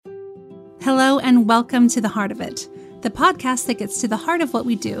Hello and welcome to The Heart of It, the podcast that gets to the heart of what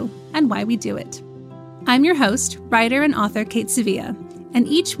we do and why we do it. I'm your host, writer and author Kate Sevilla, and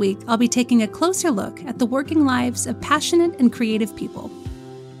each week I'll be taking a closer look at the working lives of passionate and creative people.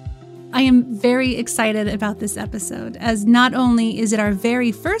 I am very excited about this episode, as not only is it our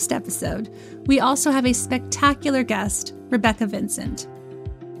very first episode, we also have a spectacular guest, Rebecca Vincent.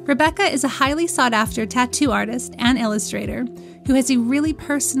 Rebecca is a highly sought-after tattoo artist and illustrator who has a really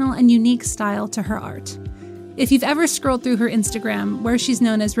personal and unique style to her art. If you've ever scrolled through her Instagram, where she's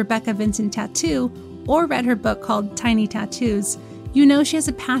known as Rebecca Vincent Tattoo, or read her book called Tiny Tattoos, you know she has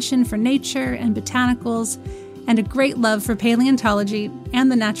a passion for nature and botanicals, and a great love for paleontology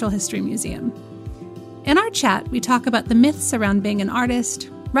and the Natural History Museum. In our chat, we talk about the myths around being an artist,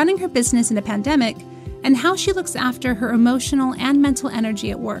 running her business in a pandemic, and how she looks after her emotional and mental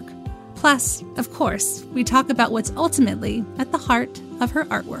energy at work. Plus, of course, we talk about what's ultimately at the heart of her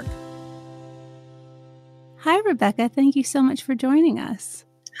artwork. Hi, Rebecca. Thank you so much for joining us.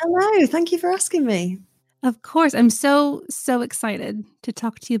 Hello. Thank you for asking me. Of course. I'm so excited to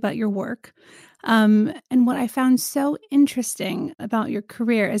talk to you about your work. And what I found so interesting about your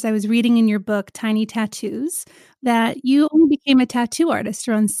career as I was reading in your book, Tiny Tattoos, that you only became a tattoo artist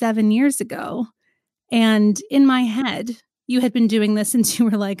around 7 years ago. And in my head, you had been doing this since you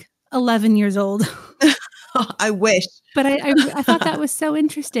were like 11 years old. I wish. But I thought that was so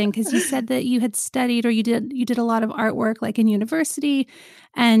interesting because you said that you had studied or you did a lot of artwork like in university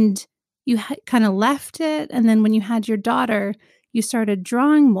and you kind of left it. And then when you had your daughter, you started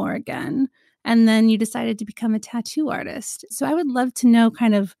drawing more again. And then you decided to become a tattoo artist. So I would love to know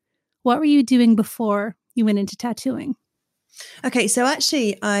kind of what were you doing before you went into tattooing? Okay, so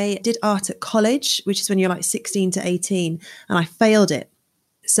actually I did art at college, which is when you're like 16 to 18, and I failed it.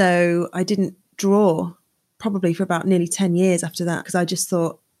 So I didn't draw probably for about nearly 10 years after that because I just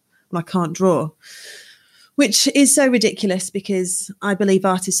thought, well, I can't draw, which is so ridiculous because I believe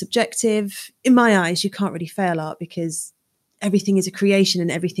art is subjective. In my eyes, you can't really fail art because everything is a creation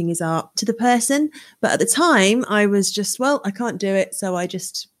and everything is art to the person. But at the time I was just, well, I can't do it. So I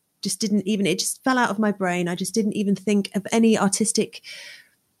just didn't even, it just fell out of my brain. I just didn't even think of any artistic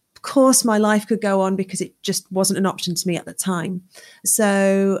course my life could go on because it just wasn't an option to me at the time.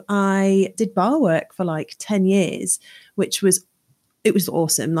 So I did bar work for like 10 years, it was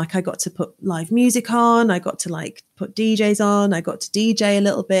awesome. Like I got to put live music on, I got to like put DJs on, I got to DJ a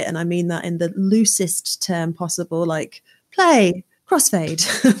little bit. And I mean that in the loosest term possible, like play, crossfade,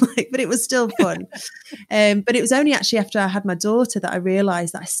 but it was still fun. But it was only actually after I had my daughter that I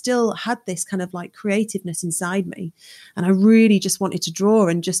realized that I still had this kind of like creativeness inside me. And I really just wanted to draw.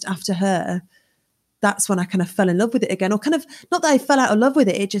 And just after her, that's when I kind of fell in love with it again, or kind of not that I fell out of love with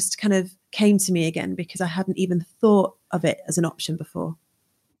it. It just kind of came to me again because I hadn't even thought of it as an option before.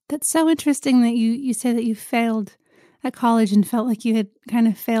 That's so interesting that you say that you failed at college and felt like you had kind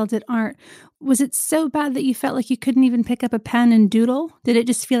of failed at art. Was it so bad that you felt like you couldn't even pick up a pen and doodle? Did it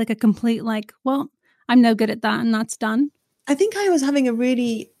just feel like a complete like, well, I'm no good at that and that's done? I think I was having a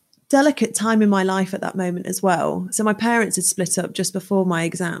really delicate time in my life at that moment as well. So my parents had split up just before my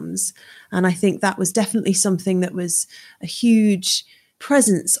exams. And I think that was definitely something that was a huge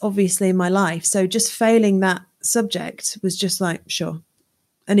presence, obviously, in my life. So just failing that subject was just like, sure.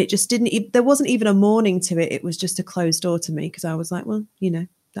 And it just there wasn't even a mourning to it. It was just a closed door to me because I was like, well,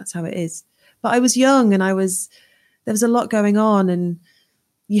 that's how it is. But I was young and there was a lot going on and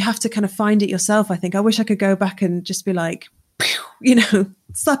you have to kind of find it yourself. I think I wish I could go back and just be like,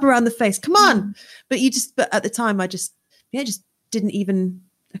 slap around the face. Come on. But at the time it just didn't even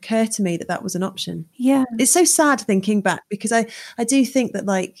occur to me that was an option. Yeah. It's so sad thinking back because I do think that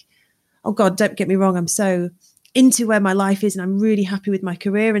like, oh God, don't get me wrong. I'm so into where my life is and I'm really happy with my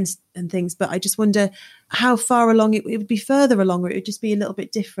career and things. But I just wonder how far along it would be, further along, or it would just be a little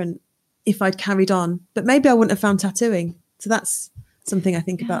bit different if I'd carried on. But maybe I wouldn't have found tattooing. So that's something I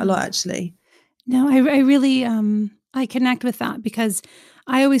think about a lot, actually. No, I really, I connect with that because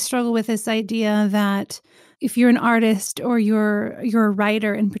I always struggle with this idea that if you're an artist or you're a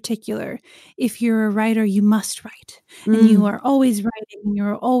writer in particular, if you're a writer, you must write and you are always writing and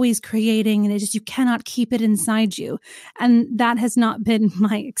you're always creating and you cannot keep it inside you. And that has not been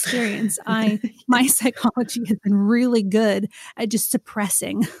my experience. My psychology has been really good at just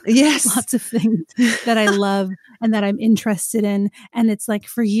suppressing lots of things that I love and that I'm interested in. And it's like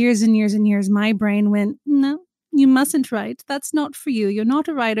for years and years and years, my brain went, no. You mustn't write. That's not for you. You're not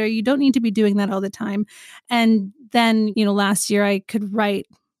a writer. You don't need to be doing that all the time. And then, last year I could write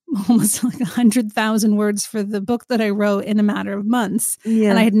almost like 100,000 words for the book that I wrote in a matter of months. Yeah.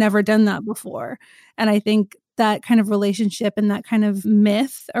 And I had never done that before. And I think that kind of relationship and that kind of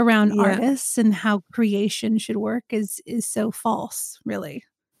myth around Yeah. artists and how creation should work is so false, really.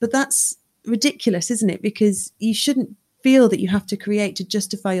 But that's ridiculous, isn't it? Because you shouldn't feel that you have to create to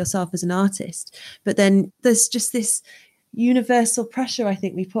justify yourself as an artist. But then there's just this universal pressure, I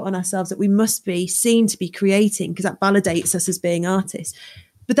think, we put on ourselves that we must be seen to be creating because that validates us as being artists.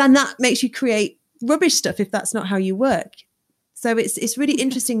 But then that makes you create rubbish stuff if that's not how you work. So it's really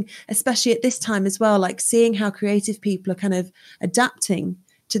interesting, especially at this time as well, like seeing how creative people are kind of adapting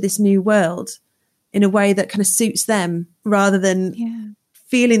to this new world in a way that kind of suits them rather than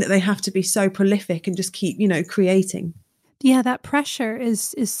feeling that they have to be so prolific and just keep, creating. Yeah, that pressure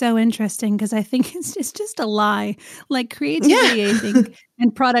is so interesting because I think it's just a lie. Like creativity, I think,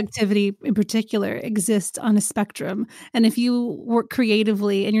 and productivity in particular exists on a spectrum. And if you work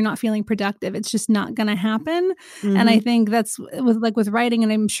creatively and you're not feeling productive, it's just not going to happen. Mm-hmm. And I think that's with writing,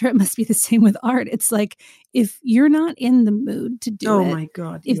 and I'm sure it must be the same with art. It's like if you're not in the mood to do it, my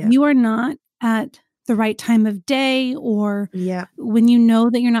God, if you are not at the right time of day or when you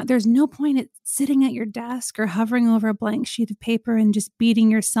know that you're not, there's no point at sitting at your desk or hovering over a blank sheet of paper and just beating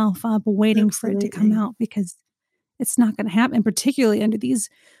yourself up waiting for it to come out, because it's not going to happen, particularly under these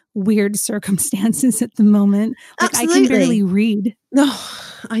weird circumstances at the moment. Like I can barely read. No,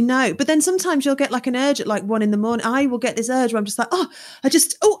 I know. But then sometimes you'll get like an urge at like 1 a.m. I will get this urge where I'm just like,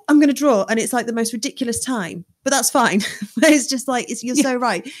 I'm going to draw. And it's like the most ridiculous time, but that's fine. It's just like, you're so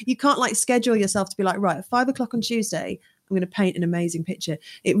right. You can't like schedule yourself to be like, right, at 5 o'clock on Tuesday, I'm going to paint an amazing picture.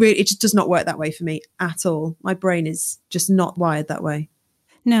 It just does not work that way for me at all. My brain is just not wired that way.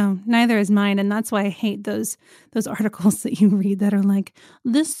 No, neither is mine. And that's why I hate those articles that you read that are like,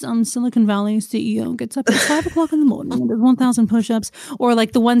 this Silicon Valley CEO gets up at 5 o'clock in the morning and does 1,000 push-ups. Or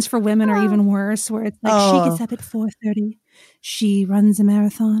like the ones for women are even worse, where it's like she gets up at 4:30. She runs a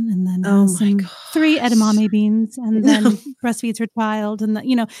marathon and then has 3 edamame beans and then breastfeeds her child. And,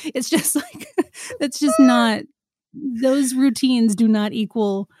 it's just like, it's just not, those routines do not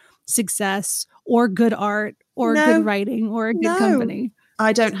equal success or good art or good writing or a good company.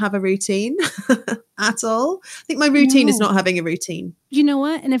 I don't have a routine at all. I think my routine is not having a routine. You know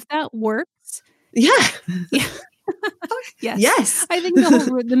what? And if that works. Yeah. Yes. I think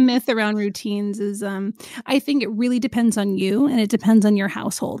the myth around routines is, I think it really depends on you and it depends on your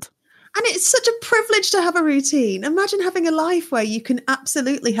household. And it's such a privilege to have a routine. Imagine having a life where you can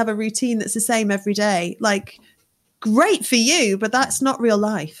absolutely have a routine that's the same every day. Like, great for you, but that's not real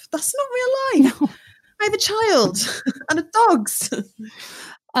life. That's not real life. No. I have a child and a dogs.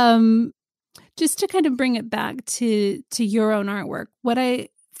 Just to kind of bring it back to your own artwork, what I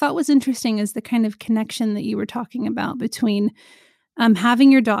thought was interesting is the kind of connection that you were talking about between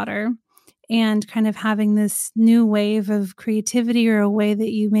having your daughter and kind of having this new wave of creativity, or a way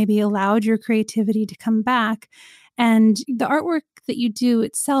that you maybe allowed your creativity to come back. And the artwork that you do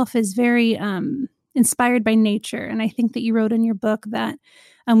itself is very inspired by nature. And I think that you wrote in your book that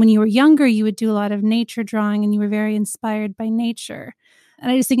when you were younger, you would do a lot of nature drawing and you were very inspired by nature.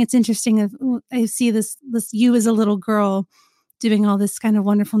 And I just think it's interesting. I see this you as a little girl doing all this kind of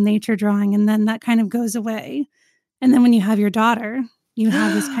wonderful nature drawing, and then that kind of goes away. And then when you have your daughter, you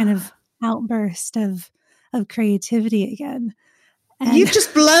have this kind of outburst of creativity again. And you've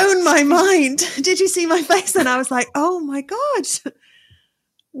just blown my mind. Did you see my face? And I was like, oh my God.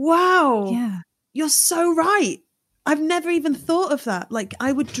 Wow. Yeah. You're so right. I've never even thought of that. Like,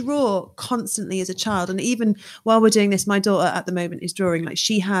 I would draw constantly as a child. And even while we're doing this, my daughter at the moment is drawing. Like,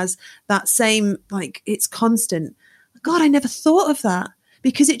 she has that same, like, it's constant. God, I never thought of that,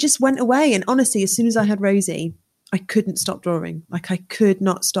 because it just went away. And honestly, as soon as I had Rosie, I couldn't stop drawing. Like, I could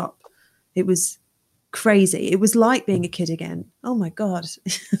not stop. It was crazy. It was like being a kid again. Oh my God.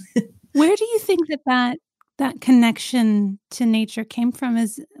 Where do you think that connection to nature came from?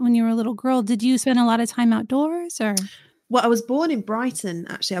 Is when you were a little girl, did you spend a lot of time outdoors, or? Well, I was born in Brighton,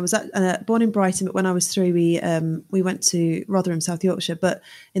 actually. I was born in Brighton, but when I was 3, we went to Rotherham, South Yorkshire. But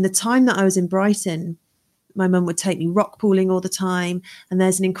in the time that I was in Brighton, my mum would take me rock pooling all the time. And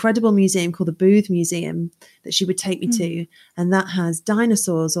there's an incredible museum called the Booth Museum that she would take me to. And that has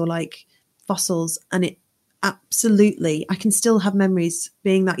dinosaurs or like fossils. And it absolutely, I can still have memories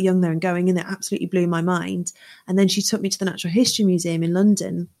being that young there and going in there. Absolutely blew my mind. And then she took me to the Natural History Museum in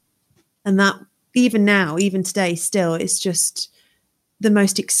London. And that, even now, even today, still, it's just the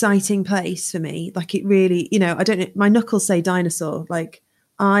most exciting place for me. Like, it really, I don't know, my knuckles say dinosaur. Like,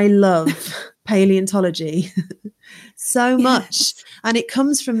 I love paleontology so much. And it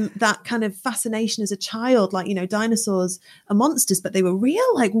comes from that kind of fascination as a child, like, dinosaurs are monsters, but they were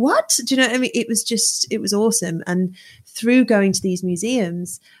real. Like, what? Do you know what I mean? It was awesome. And through going to these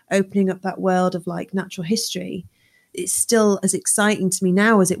museums, opening up that world of like natural history, it's still as exciting to me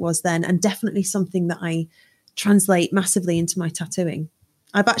now as it was then. And definitely something that I translate massively into my tattooing.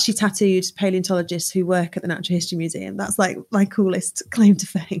 I've actually tattooed paleontologists who work at the Natural History Museum. That's like my coolest claim to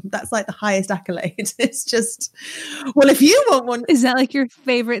fame. That's like the highest accolade. It's just, well, if you want one. Is that like your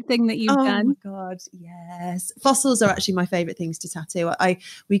favorite thing that you've done? Oh my God, yes. Fossils are actually my favorite things to tattoo.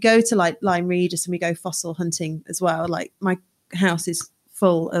 We go to like Lyme Regis and we go fossil hunting as well. Like my house is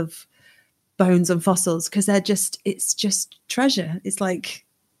full of bones and fossils because it's just treasure. It's like,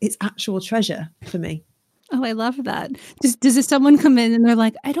 it's actual treasure for me. Oh, I love that. Does someone come in and they're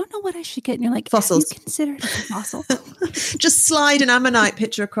like, I don't know what I should get? And you're like, fossils. Have you considered a fossil? Just slide an ammonite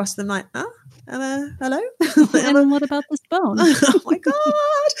picture across them like, hello? And what about this bone? Oh my God.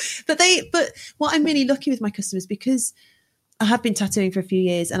 But what I'm really lucky with my customers, because I have been tattooing for a few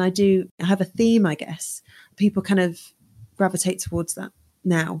years and I have a theme, I guess. People kind of gravitate towards that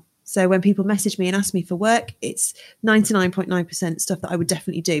now. So when people message me and ask me for work, it's 99.9% stuff that I would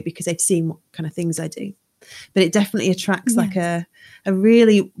definitely do because they've seen what kind of things I do. But it definitely attracts like a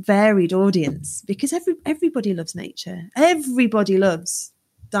really varied audience because everybody loves nature. Everybody loves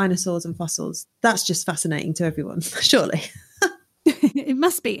dinosaurs and fossils. That's just fascinating to everyone, surely. It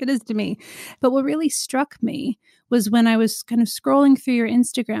must be. It is to me. But what really struck me was when I was kind of scrolling through your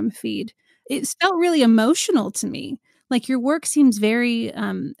Instagram feed, it felt really emotional to me. Like your work seems very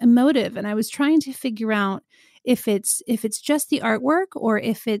emotive. And I was trying to figure out if it's just the artwork or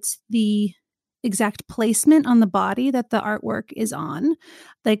if it's the exact placement on the body that the artwork is on.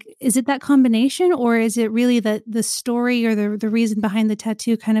 Like, is it that combination or is it really that the story or the reason behind the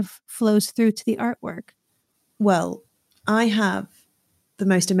tattoo kind of flows through to the artwork? Well, I have the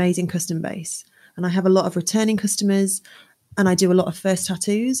most amazing custom base and I have a lot of returning customers and I do a lot of first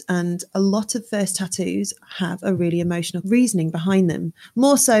tattoos, and a lot of first tattoos have a really emotional reasoning behind them,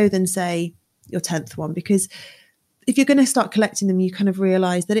 more so than say your 10th one, because if you're going to start collecting them, you kind of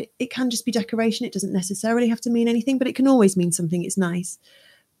realize that it can just be decoration. It doesn't necessarily have to mean anything, but it can always mean something. It's nice.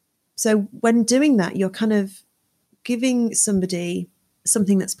 So when doing that, you're kind of giving somebody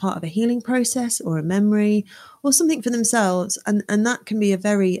something that's part of a healing process or a memory or something for themselves. And that can be a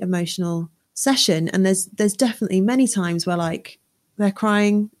very emotional session. And there's definitely many times where like they're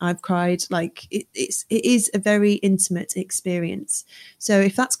crying, I've cried, like it is a very intimate experience. So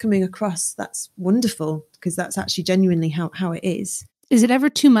if that's coming across, that's wonderful because that's actually genuinely how it is. Is it ever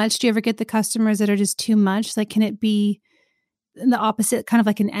too much? Do you ever get the customers that are just too much? Like, can it be the opposite, kind of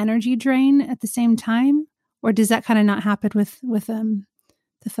like an energy drain at the same time? Or does that kind of not happen with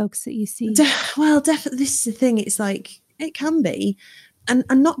the folks that you see? Well, definitely. This is the thing. It's like, it can be. And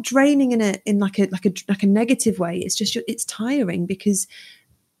not draining in like a negative way. It's just it's tiring because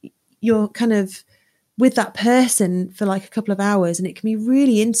you're kind of with that person for like a couple of hours, and it can be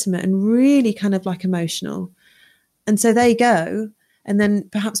really intimate and really kind of like emotional. And so there you go. And then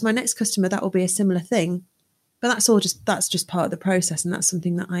perhaps my next customer, that will be a similar thing. But that's just part of the process, and that's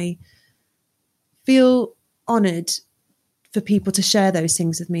something that I feel honoured for people to share those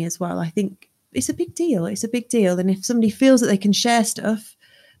things with me as well. I think it's a big deal. It's a big deal. And if somebody feels that they can share stuff,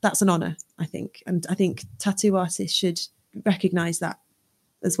 that's an honor, I think. And I think tattoo artists should recognize that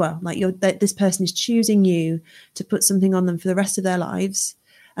as well. Like this person is choosing you to put something on them for the rest of their lives.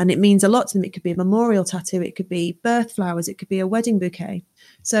 And it means a lot to them. It could be a memorial tattoo. It could be birth flowers. It could be a wedding bouquet.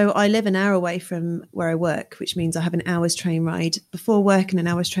 So I live an hour away from where I work, which means I have an hour's train ride before work and an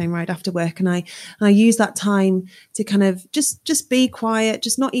hour's train ride after work. And I use that time to kind of just be quiet,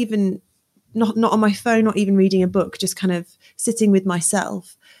 just not on my phone, not even reading a book, just kind of sitting with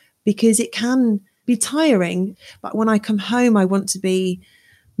myself, because it can be tiring. But when I come home, I want to be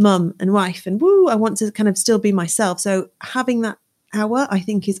mum and wife and I want to kind of still be myself. So having that hour, I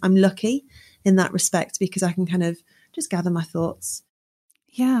think I'm lucky in that respect because I can kind of just gather my thoughts.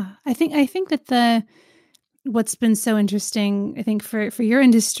 Yeah, I think that what's been so interesting, I think for your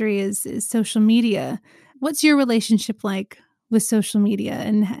industry is social media. What's your relationship like with social media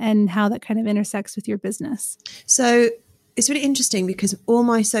and how that kind of intersects with your business? So it's really interesting because all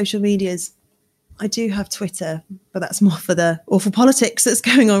my social medias, I do have Twitter, but that's more for the awful politics that's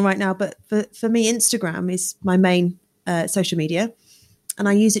going on right now. But for me, Instagram is my main social media, and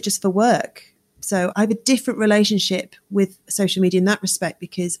I use it just for work. So I have a different relationship with social media in that respect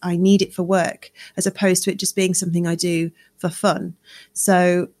because I need it for work as opposed to it just being something I do for fun.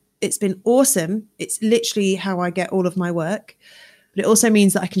 So it's been awesome. It's literally how I get all of my work. but it also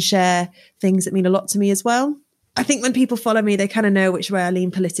means that I can share things that mean a lot to me as well. I think when people follow me, they kind of know which way I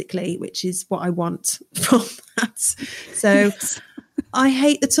lean politically, which is what I want from that. So yes. I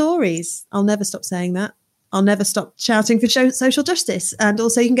hate the Tories. I'll never stop saying that. I'll never stop shouting for social justice. And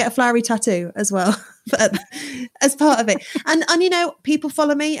also you can get a flowery tattoo as well as part of it. And, you know, people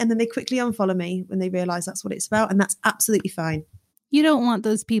follow me and then they quickly unfollow me when they realize that's what it's about. And that's absolutely fine. You don't want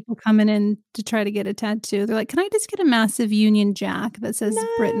those people coming in to try to get a tattoo. They're like, can I just get a massive Union Jack that says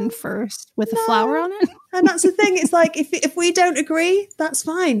Britain first with a flower on it? And that's the thing. It's like, if we don't agree, that's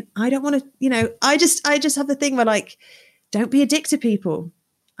fine. I don't want to, you know, I just have the thing where like, don't be a dick to people.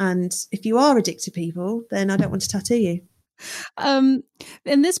 And if you are a dick to people, then I don't want to tattoo you. And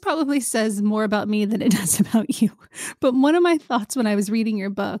this probably says more about me than it does about you. But one of my thoughts when I was reading your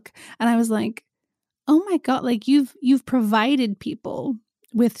book, and I was like, oh my God, like you've provided people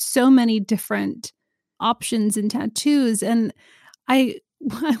with so many different options and tattoos. And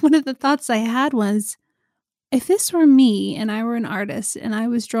one of the thoughts I had was, if this were me and I were an artist and I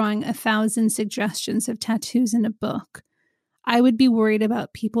was drawing 1,000 suggestions of tattoos in a book, I would be worried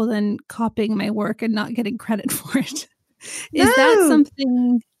about people then copying my work and not getting credit for it. Is that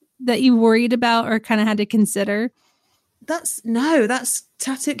something that you worried about or kind of had to consider? That's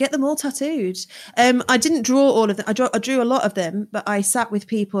tattoo. Get them all tattooed. I didn't draw all of them. I drew a lot of them, but I sat with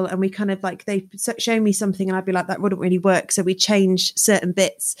people and we kind of like, they show me something and I'd be like, that wouldn't really work. So we change certain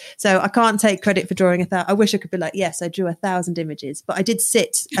bits. So I can't take credit for drawing 1,000. I wish I could be like, yes, I drew 1,000 images, but I did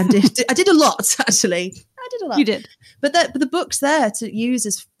sit and I did a lot actually. I did a lot. You did. But the book's there to use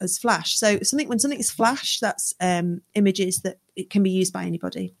as flash. So when something is flash, that's images that it can be used by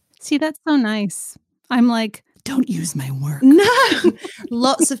anybody. See, that's so nice. I'm like, don't use my work. No,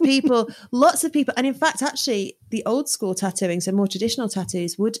 lots of people. And in fact, actually, the old school tattooing, so more traditional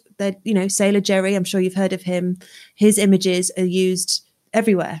tattoos Sailor Jerry, I'm sure you've heard of him. His images are used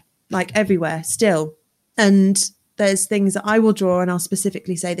everywhere still. And there's things that I will draw and I'll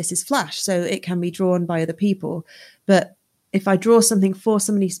specifically say this is flash. So it can be drawn by other people. But if I draw something for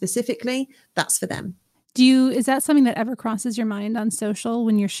somebody specifically, that's for them. Is that something that ever crosses your mind on social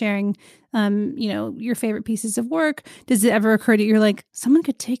when you're sharing, your favorite pieces of work? Does it ever occur to you, you're like, someone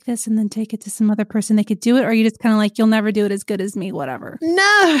could take this and then take it to some other person, they could do it? Or are you just kind of like, you'll never do it as good as me, whatever?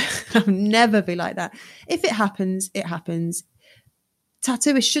 No, I'll never be like that. If it happens, it happens.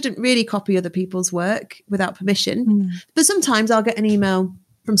 Tattooists shouldn't really copy other people's work without permission. But sometimes I'll get an email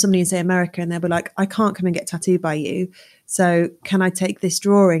from somebody in, say, America, and they'll be like, I can't come and get tattooed by you. So can I take this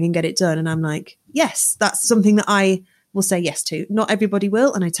drawing and get it done? And I'm like, yes, that's something that I will say yes to. Not everybody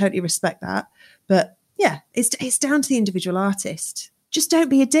will, and I totally respect that. But yeah, it's down to the individual artist. Just don't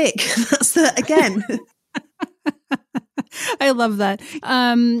be a dick. That's again. I love that.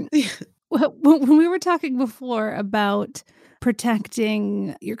 When we were talking before about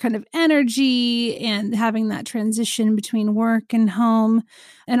protecting your kind of energy and having that transition between work and home,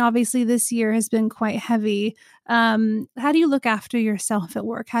 and obviously this year has been quite heavy. How do you look after yourself at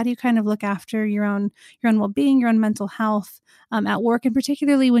work? How do you kind of look after your own well-being, your own mental health at work, and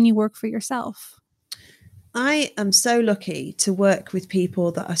particularly when you work for yourself? I am so lucky to work with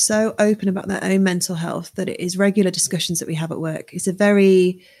people that are so open about their own mental health that it is regular discussions that we have at work. It's a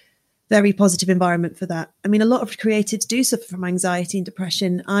very, very positive environment for that. I mean, a lot of creatives do suffer from anxiety and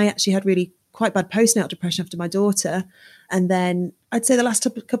depression. I actually had really quite bad postnatal depression after my daughter. And then I'd say the last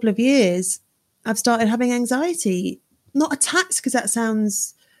couple of years, I've started having anxiety, not attacks, because that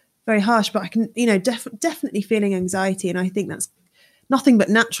sounds very harsh, but I can, definitely feeling anxiety. And I think that's nothing but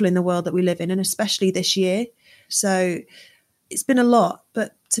natural in the world that we live in, and especially this year. So it's been a lot,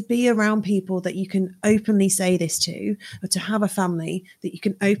 but to be around people that you can openly say this to, or to have a family that you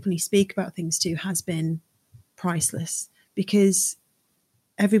can openly speak about things to, has been priceless, because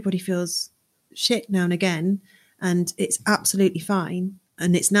everybody feels shit now and again, and it's absolutely fine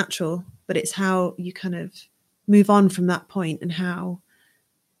and it's natural, but it's how you kind of move on from that point and how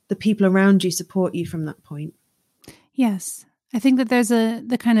the people around you support you from that point. Yes. I think that there's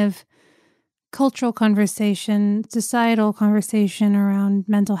the kind of cultural conversation, societal conversation around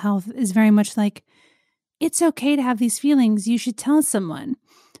mental health is very much like, it's okay to have these feelings, you should tell someone.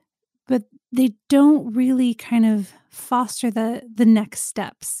 But they don't really kind of foster the next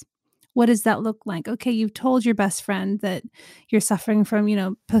steps. What does that look like? Okay, you've told your best friend that you're suffering from,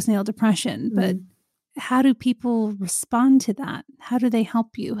 postnatal depression, but how do people respond to that? How do they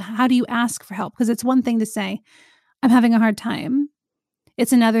help you? How do you ask for help? Because it's one thing to say, I'm having a hard time.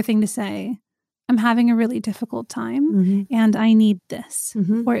 It's another thing to say, I'm having a really difficult time and I need this.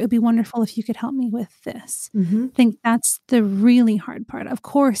 Or it would be wonderful if you could help me with this. I think that's the really hard part. Of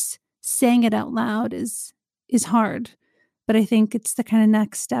course, saying it out loud is hard, But I think it's the kind of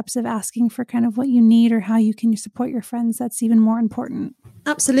next steps of asking for kind of what you need or how you can support your friends. That's even more important.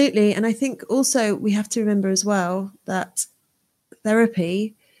 Absolutely. And I think also we have to remember as well that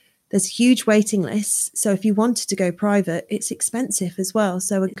therapy, there's huge waiting lists. So if you wanted to go private, it's expensive as well.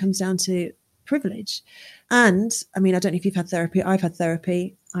 So it comes down to privilege. And I mean, I don't know if you've had therapy. I've had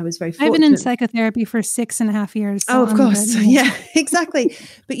therapy. I was very fortunate. I've been in psychotherapy for 6.5 years. So oh, of course. Yeah, exactly.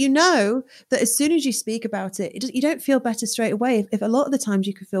 But you know that as soon as you speak about it, you don't feel better straight away. If a lot of the times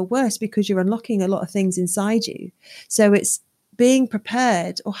you could feel worse because you're unlocking a lot of things inside you. So it's being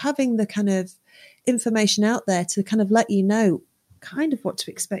prepared or having the kind of information out there to kind of let you know kind of what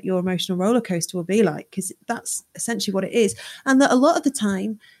to expect your emotional roller coaster will be like, because that's essentially what it is. And that a lot of the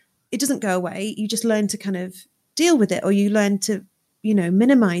time it doesn't go away. You just learn to kind of deal with it, or you learn to,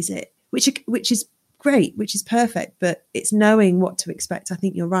 minimize it, which is great, which is perfect, but it's knowing what to expect. I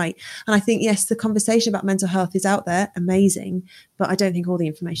think you're right. And I think, yes, the conversation about mental health is out there, amazing, but I don't think all the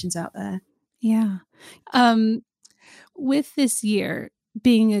information's out there. Yeah. With this year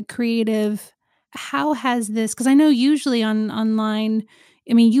being a creative, how has this, because I know usually online,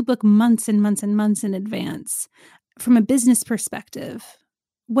 I mean, you book months and months and months in advance. From a business perspective,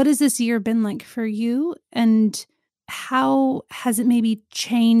 what has this year been like for you? And how has it maybe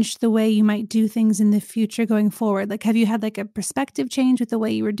changed the way you might do things in the future going forward? Like, have you had like a perspective change with the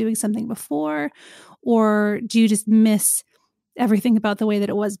way you were doing something before? Or do you just miss everything about the way that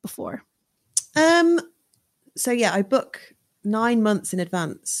it was before? So yeah, I book 9 months in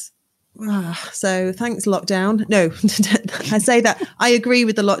advance. So thanks, lockdown. No, I say that. I agree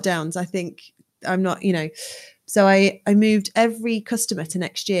with the lockdowns. I think I'm not, so I moved every customer to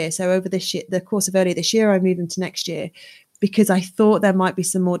next year. So over this year, the course of earlier this year, I moved them to next year because I thought there might be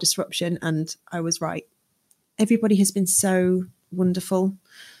some more disruption, and I was right. Everybody has been so wonderful.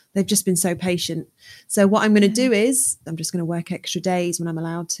 They've just been so patient. So what I'm going to do is I'm just going to work extra days when I'm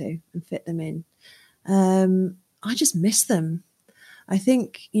allowed to and fit them in. I just miss them. I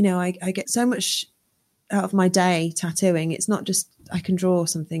think, I get so much out of my day tattooing. It's not just I can draw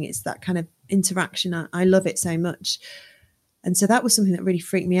something. It's that kind of interaction. I love it so much. And so that was something that really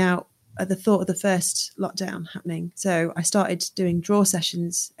freaked me out at the thought of the first lockdown happening. So I started doing draw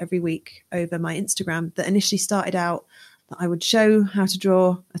sessions every week over my Instagram that initially started out that I would show how to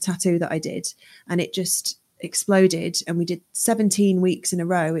draw a tattoo that I did. And it just exploded. And we did 17 weeks in a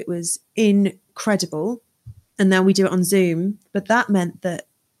row. It was incredible. And now we do it on Zoom. But that meant that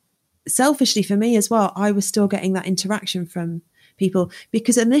selfishly for me as well, I was still getting that interaction from people,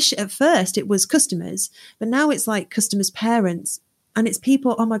 because initially at first it was customers, but now it's like customers' parents, and it's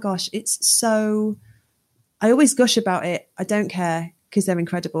people. Oh my gosh, it's so, I always gush about it. I don't care because they're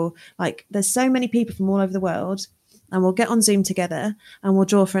incredible. Like there's so many people from all over the world, and we'll get on Zoom together and we'll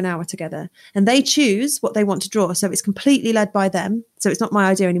draw for an hour together, and they choose what they want to draw. So it's completely led by them. So it's not my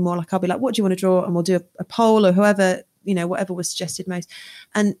idea anymore. Like I'll be like, what do you want to draw? And we'll do a poll, or whoever, whatever was suggested most.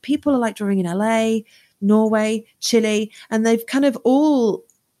 And people are like drawing in LA, Norway, Chile, and they've kind of all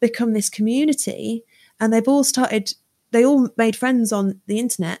become this community, and they all made friends on the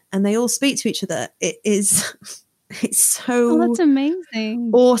internet, and they all speak to each other. It's so that's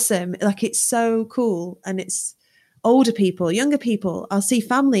amazing. Awesome. Like it's so cool. And it's older people, younger people. I'll see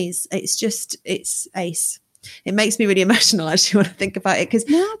families. It's ace. It makes me really emotional actually when I think about it, because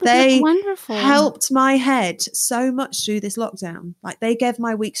they helped my head so much through this lockdown. Like they gave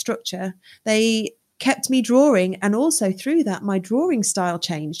my week structure. They kept me drawing, and also through that my drawing style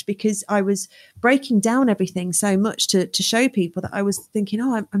changed, because I was breaking down everything so much to show people that I was thinking,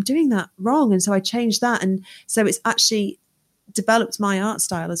 oh, I'm doing that wrong. And so I changed that, and so it's actually developed my art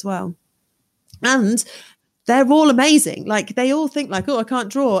style as well. And they're all amazing. Like they all think like, oh, I can't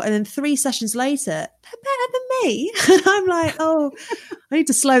draw. And then 3 sessions later, they're better than me. And I'm like, oh, I need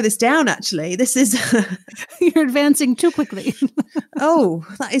to slow this down. Actually, this is, you're advancing too quickly. Oh,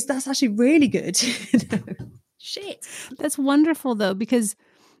 that's actually really good. Shit. That's wonderful though, because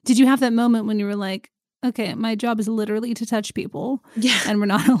did you have that moment when you were like, okay, my job is literally to touch people. Yeah. And we're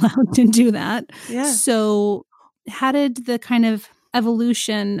not allowed to do that. Yeah. So how did the kind of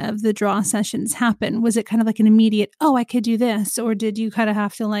evolution of the draw sessions happen? Was it kind of like an immediate, oh, I could do this? Or did you kind of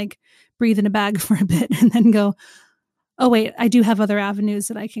have to like breathe in a bag for a bit and then go, oh, wait, I do have other avenues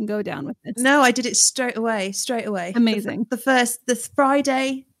that I can go down with this? No, I did it straight away. Amazing. The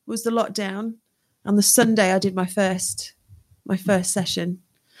Friday was the lockdown. On the Sunday, I did my first session.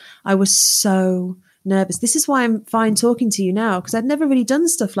 I was so nervous. This is why I'm fine talking to you now, because I'd never really done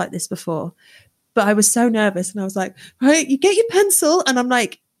stuff like this before. But I was so nervous, and I was like, right, you get your pencil. And I'm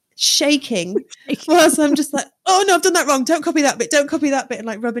like, shaking whilst I'm just like, oh no, I've done that wrong. Don't copy that bit. Don't copy that bit. And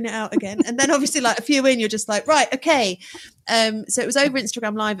like rubbing it out again. And then obviously like a few in, you're just like, right, okay. So it was over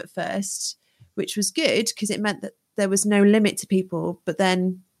Instagram Live at first, which was good because it meant that there was no limit to people. But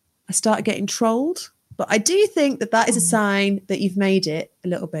then I started getting trolled. But I do think that is a sign that you've made it a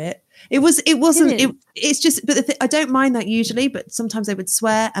little bit. It's just, but I don't mind that usually, but sometimes they would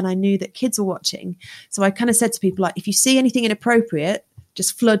swear and I knew that kids were watching. So I kind of said to people, like, if you see anything inappropriate,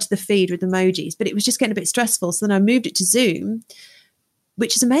 just flood the feed with emojis. But it was just getting a bit stressful. So then I moved it to Zoom,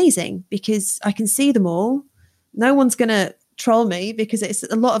 which is amazing because I can see them all. No one's going to troll me because it's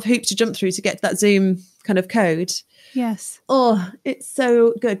a lot of hoops to jump through to get to that Zoom kind of code. Yes. Oh, it's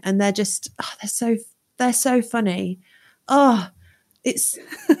so good. And they're just, they're so funny. Oh, it's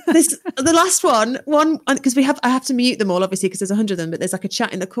this the last one because I have to mute them all obviously because there's 100 of them, but there's like a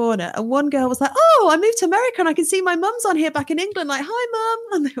chat in the corner and one girl was like, oh, I moved to America and I can see my mum's on here back in England, like, hi mum,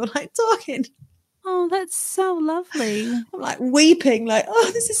 and they were like talking. Oh, that's so lovely. I'm like weeping, like,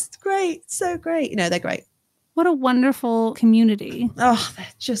 oh, this is great, so great. They're great. What a wonderful community. Oh, they're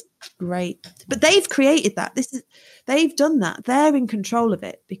just great. But they've created that. They've done that. They're in control of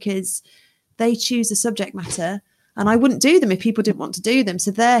it because they choose the subject matter. And I wouldn't do them if people didn't want to do them.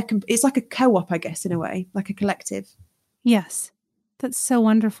 So it's like a co-op, I guess, in a way, like a collective. Yes, that's so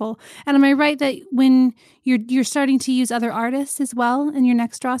wonderful. And am I right that when you're starting to use other artists as well in your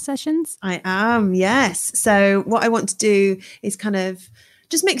next draw sessions? I am, yes. So what I want to do is kind of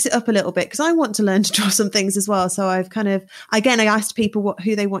just mix it up a little bit because I want to learn to draw some things as well. So I've kind of, again, I asked people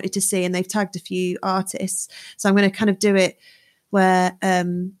who they wanted to see and they've tagged a few artists. So I'm going to kind of do it where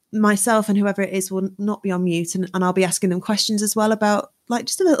myself and whoever it is will not be on mute and I'll be asking them questions as well about like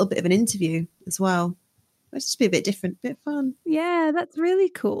just a little bit of an interview as well. It's just be a bit different, a bit fun. Yeah, that's really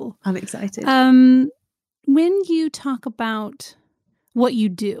cool. I'm excited. When you talk about what you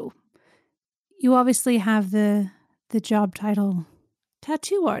do, you obviously have the job title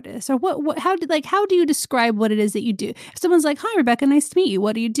tattoo artist, or how do you describe what it is that you do? If someone's like, hi Rebecca, nice to meet you,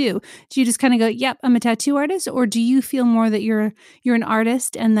 what do? Do you just kind of go, yep, I'm a tattoo artist? Or do you feel more that you're an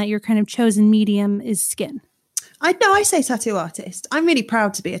artist and that your kind of chosen medium is skin? I say tattoo artist. I'm really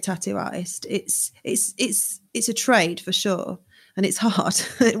proud to be a tattoo artist. It's a trade for sure. And it's hard.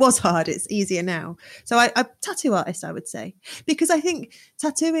 It was hard. It's easier now. So I'm tattoo artist, I would say, because I think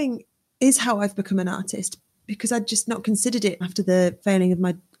tattooing is how I've become an artist, because I'd just not considered it after the failing of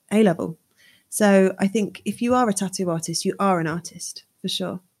my A-level. So I think if you are a tattoo artist, you are an artist for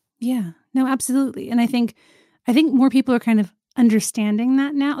sure. Yeah, no, absolutely. And I think more people are kind of understanding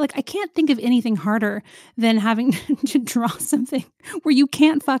that now. Like, I can't think of anything harder than having to draw something where you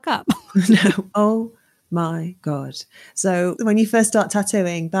can't fuck up. No. Oh my God. So when you first start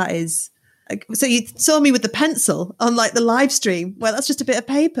tattooing, that is... So you saw me with the pencil on like the live stream. Well, that's just a bit of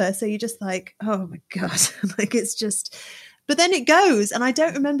paper. So you're just like, oh my God. Like it's just, but then it goes. And I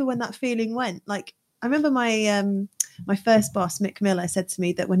don't remember when that feeling went. Like I remember my first boss, Mick Miller, said to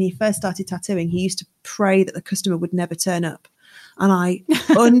me that when he first started tattooing, he used to pray that the customer would never turn up. And I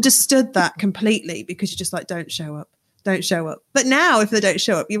understood that completely, because you're just like, don't show up. Don't show up. But now if they don't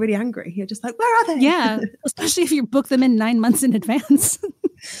show up, you're really angry. You're just like, where are they? Yeah. Especially if you book them in 9 months in advance.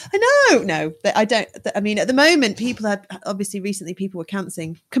 I know. No, I don't. I mean, at the moment, recently people were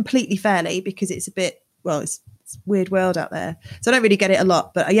cancelling completely fairly because it's a bit, well, it's a weird world out there. So I don't really get it a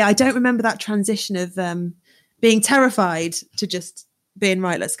lot. But yeah, I don't remember that transition of being terrified to just being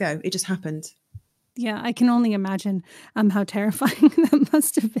right, let's go. It just happened. Yeah, I can only imagine how terrifying that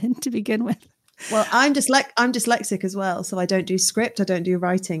must have been to begin with. Well, I'm dyslexic as well, so I don't do script, I don't do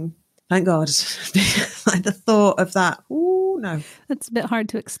writing. Thank God. Like the thought of that. Ooh, no. That's a bit hard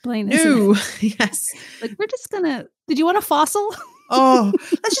to explain, No. isn't it? Yes. Like, we're just gonna... Did you want a fossil? Oh,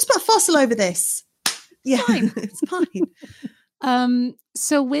 let's just put a fossil over this. Yeah, it's fine.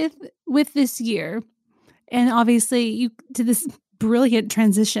 So with this year, and obviously you did this brilliant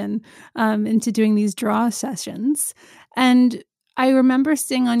transition into doing these draw sessions, and I remember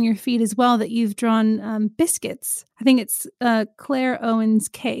seeing on your feed as well that you've drawn biscuits. I think it's Claire Owen's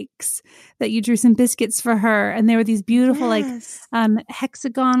cakes, that you drew some biscuits for her. And they were these beautiful, yes, like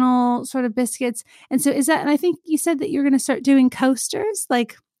hexagonal sort of biscuits. And so and I think you said that you're going to start doing coasters.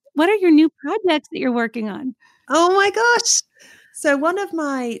 Like, what are your new projects that you're working on? Oh my gosh. So one of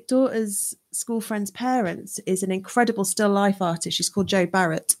my daughter's school friends' parents is an incredible still life artist. She's called Jo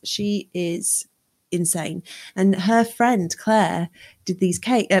Barrett. She is insane, and her friend Claire did these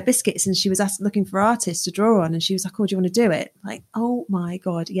biscuits, and she was looking for artists to draw on, and she was like, oh, do you want to do it? Like, oh my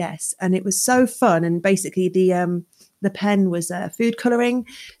God, yes. And it was so fun. And basically the the pen was food colouring.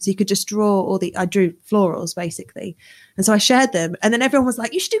 So you could just draw I drew florals basically. And so I shared them. And then everyone was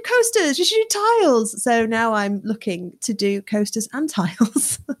like, you should do coasters, you should do tiles. So now I'm looking to do coasters and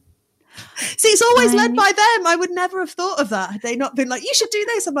tiles. See, it's always led by them. I would never have thought of that had they not been like, you should do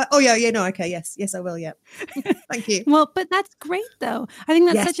this. I'm like, oh yeah, no, okay, yes, I will, yeah. Thank you. Well, but that's great though. I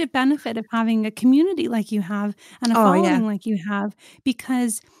think that's such a benefit of having a community like you have and a following like you have,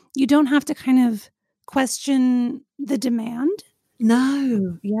 because you don't have to kind of question the demand.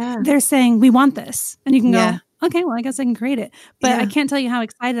 No, yeah. They're saying, we want this. And you can go, okay, well, I guess I can create it. But I can't tell you how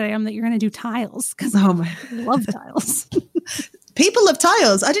excited I am that you're going to do tiles, because I love tiles. People love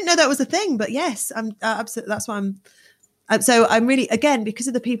tiles. I didn't know that was a thing, but yes, I'm absolutely. That's why I'm really, again, because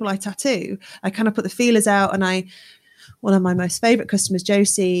of the people I tattoo, I kind of put the feelers out. And one of my most favorite customers,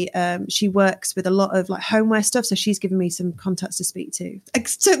 Josie, she works with a lot of like homeware stuff. So she's given me some contacts to speak to.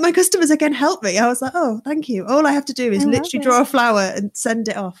 So my customers again help me. I was like, oh, thank you. All I have to do is literally draw a flower and send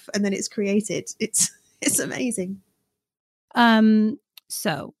it off, and then it's created. It's amazing.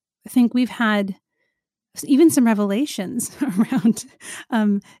 So I think we've had even some revelations around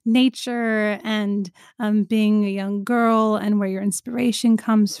nature and being a young girl and where your inspiration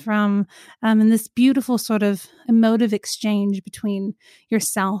comes from, and this beautiful sort of emotive exchange between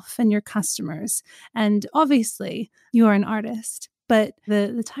yourself and your customers. And obviously, you are an artist, but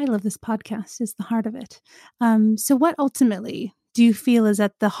the title of this podcast is The Heart of It. So what ultimately do you feel is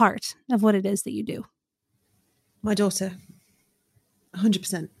at the heart of what it is that you do? My daughter,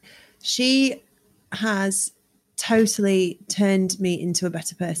 100%. She has totally turned me into a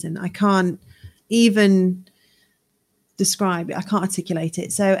better person. I can't even describe it. I can't articulate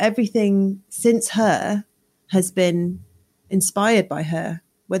it. So everything since her has been inspired by her,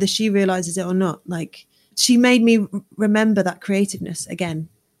 whether she realizes it or not. Like, she made me remember that creativeness again,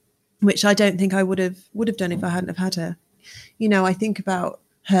 which I don't think I would have done if I hadn't have had her. You know, I think about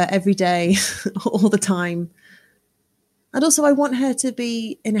her every day, all the time. And also I want her to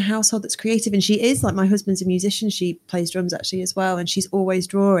be in a household that's creative. And she is. Like, my husband's a musician. She plays drums actually as well. And she's always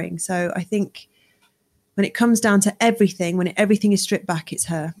drawing. So I think when it comes down to everything, when everything is stripped back, it's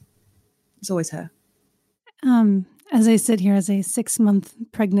her. It's always her. As I sit here as a 6-month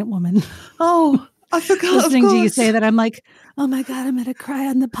pregnant woman. Oh, I forgot. Listening to you say that, I'm like, oh my God, I'm going to cry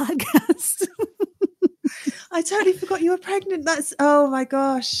on the podcast. I totally forgot you were pregnant. Oh my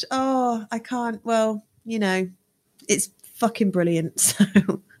gosh. Oh, I can't. Well, you know, it's fucking brilliant. So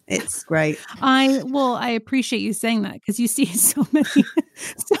it's great. I appreciate you saying that, because you see so many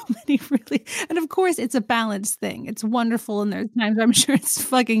really, and of course it's a balanced thing. It's wonderful. And there's times I'm sure it's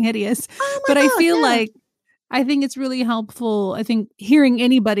fucking hideous, but God, I feel like, I think it's really helpful. I think hearing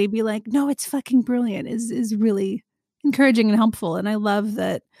anybody be like, no, it's fucking brilliant is really encouraging and helpful. And I love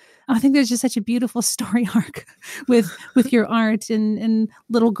that. I think there's just such a beautiful story arc with your art and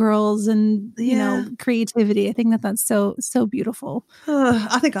little girls and, you know, creativity. I think that's so beautiful.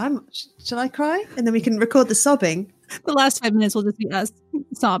 I think shall I cry? And then we can record the sobbing. The last 5 minutes will just be us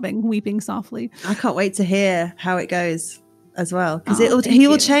sobbing, weeping softly. I can't wait to hear how it goes as well. Because he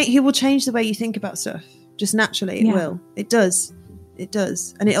will change the way you think about stuff. Just naturally, it will. It does.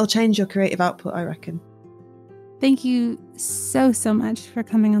 And it'll change your creative output, I reckon. Thank you so much for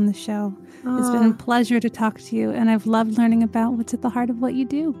coming on the show. It's been a pleasure to talk to you, and I've loved learning about what's at the heart of what you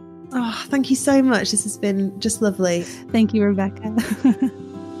do. Oh, thank you so much. This has been just lovely. Thank you, Rebecca.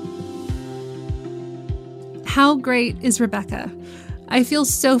 How great is Rebecca? I feel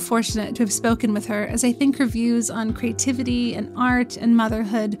so fortunate to have spoken with her, as I think her views on creativity and art and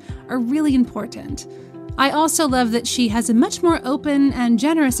motherhood are really important. I also love that she has a much more open and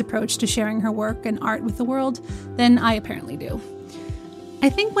generous approach to sharing her work and art with the world than I apparently do. I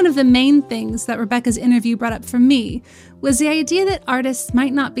think one of the main things that Rebecca's interview brought up for me was the idea that artists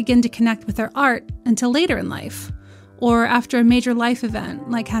might not begin to connect with their art until later in life, or after a major life event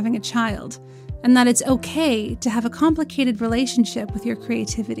like having a child, and that it's okay to have a complicated relationship with your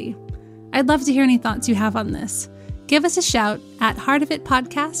creativity. I'd love to hear any thoughts you have on this. Give us a shout at Heart of It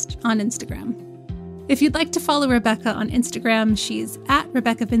Podcast on Instagram. If you'd like to follow Rebecca on Instagram, she's at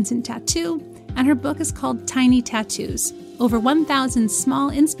Rebecca Vincent Tattoo, and her book is called Tiny Tattoos, over 1,000 small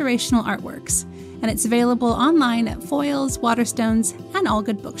inspirational artworks, and it's available online at Foyles, Waterstones, and all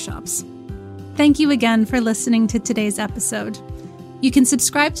good bookshops. Thank you again for listening to today's episode. You can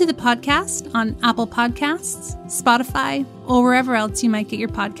subscribe to the podcast on Apple Podcasts, Spotify, or wherever else you might get your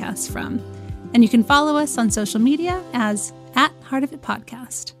podcasts from. And you can follow us on social media as at Heart of It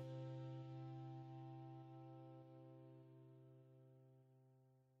Podcast.